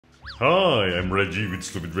Hi, I'm Reggie with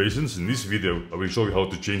Stupid Raisins. In this video, I will show you how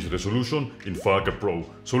to change resolution in Final Cut Pro.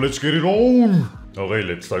 So let's get it on! Okay,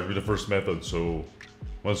 let's start with the first method. So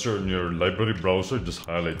once you're in your library browser, just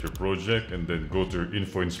highlight your project and then go to your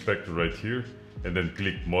info inspector right here and then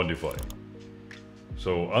click modify.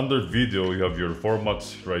 So under video, you have your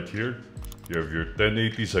formats right here. You have your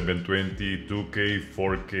 1080, 720, 2K,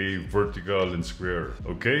 4K, vertical and square.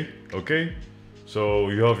 Okay? So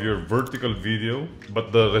you have your vertical video,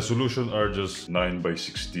 but the resolution are just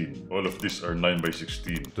 9:16. All of these are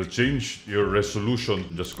 9:16. To change your resolution,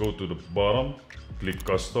 just go to the bottom, click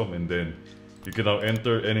custom, and then you can now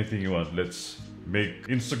enter anything you want. Let's make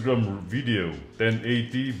Instagram video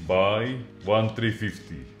 1080 by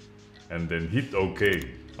 1350 and then hit OK.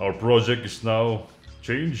 Our project is now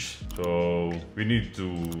changed, so we need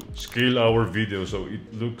to scale our video so it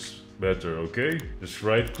looks better. Okay, just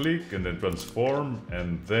right click and then transform,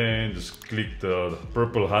 and then just click the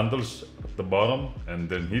purple handles at the bottom and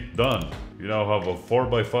then hit done. You now have a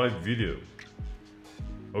 4:5 video.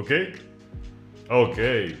 Okay,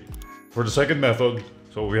 for the second method,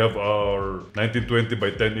 so we have our 1920 by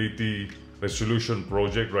 1080 resolution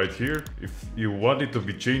project right here. If you want it to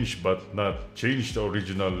be changed but not change the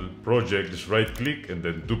original project, just right click and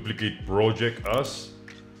then duplicate project as.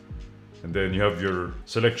 And then you have your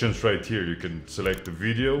selections right here. You can select the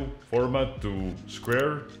video format to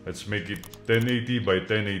square. Let's make it 1080 by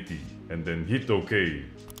 1080 and then hit OK.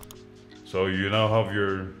 So you now have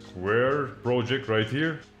your square project right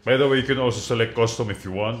here. By the way, you can also select custom if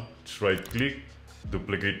you want. Just right click,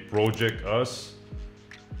 duplicate project as,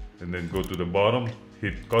 and then go to the bottom,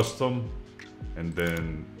 hit custom, and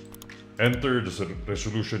then enter the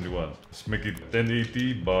resolution you want. Let's make it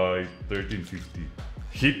 1080 by 1350.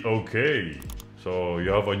 Hit OK. So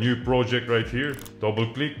you have a new project right here.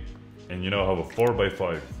 Double click and you now have a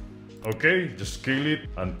 4:5. Okay, just scale it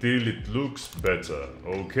until it looks better.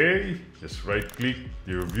 Okay, just right click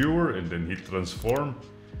your viewer and then hit transform,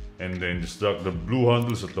 and then just drag the blue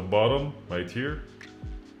handles at the bottom right here.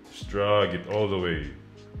 Just drag it all the way.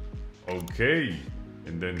 Okay,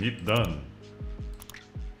 and then hit done.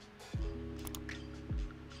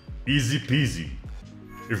 Easy peasy.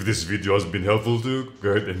 If this video has been helpful to you,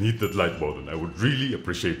 go ahead and hit that like button. I would really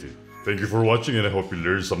appreciate it. Thank you for watching, and I hope you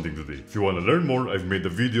learned something today. If you want to learn more, I've made a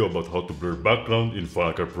video about how to blur background in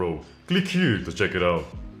Final Cut Pro. Click here to check it out.